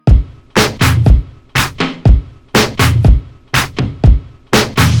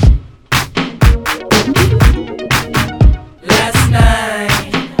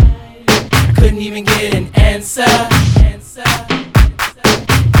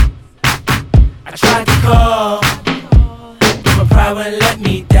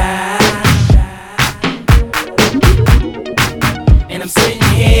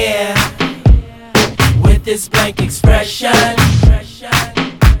this blank expression.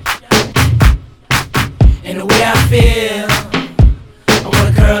 And the way I feel, I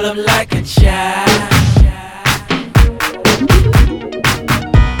wanna curl up like a child.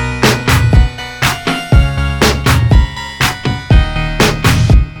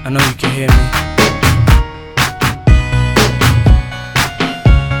 I know you can hear me.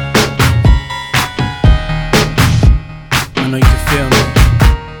 I know you can feel me.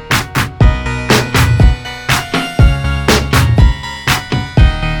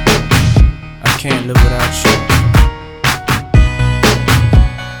 I can't live without you.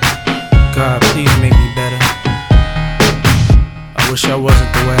 God, please make me better. I wish I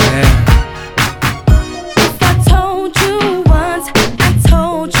wasn't the way I am. If I told you once, I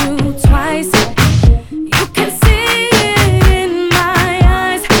told you twice. You can see it in my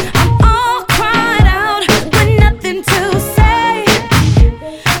eyes. I'm all cried out with nothing to say.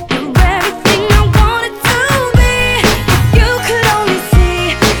 You're everything I wanted to be. If you could only see,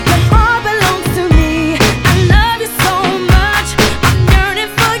 your heart belongs to me. I love you so much, I'm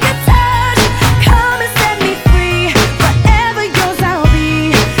yearning for your touch. Come and set me free, forever yours I'll be.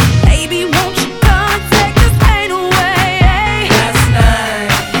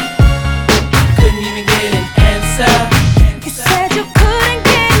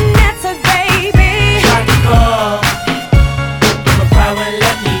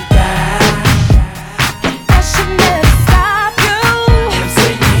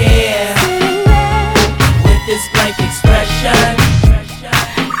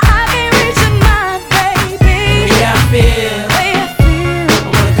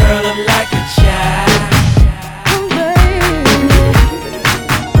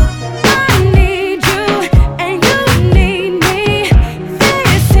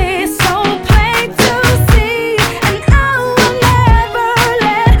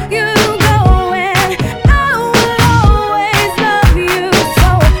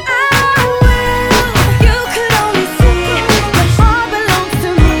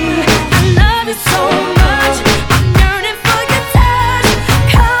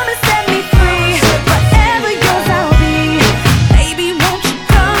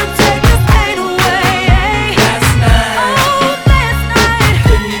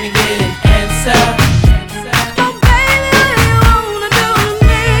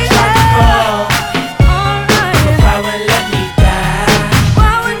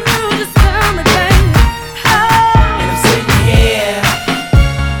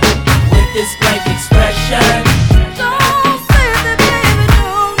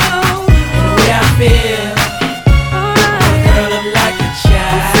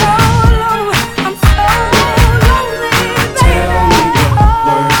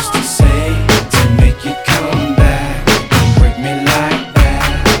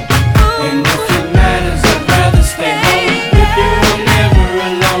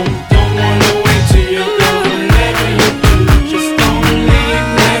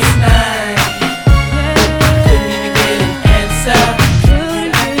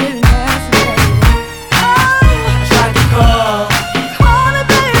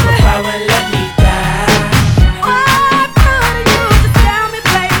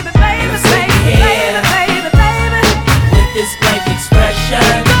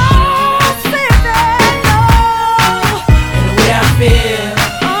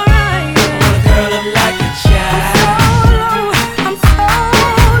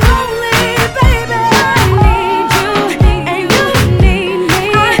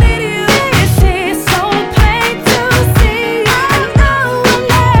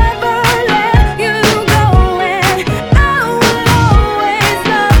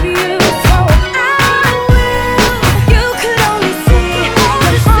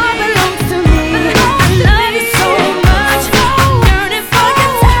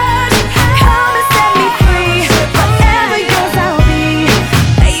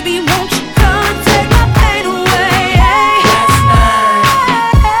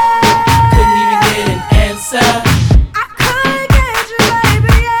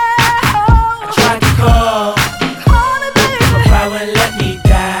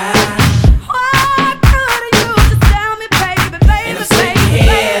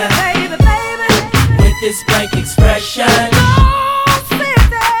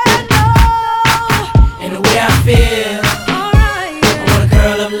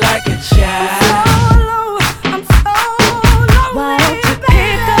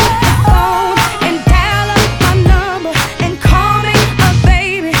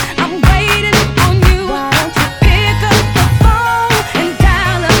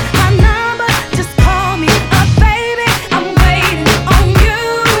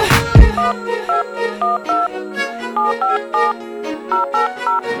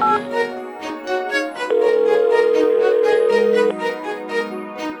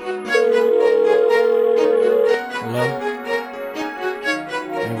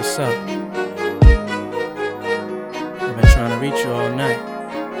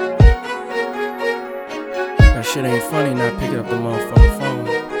 Shit ain't funny not picking up the motherfucking phone.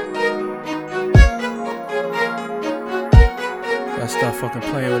 Gotta stop fucking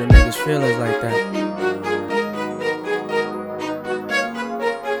playing with a nigga's feelings like that.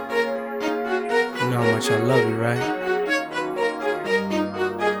 You know how much I love you, right?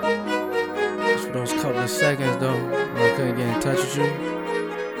 Just for those couple of seconds though, when I couldn't get in touch with you,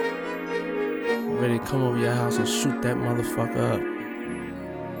 I'm ready to come over your house and shoot that motherfucker up.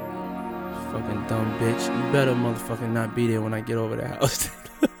 Fucking dumb bitch. You better motherfucking not be there when I get over the house.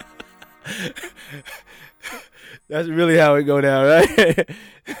 That's really how it go down, right?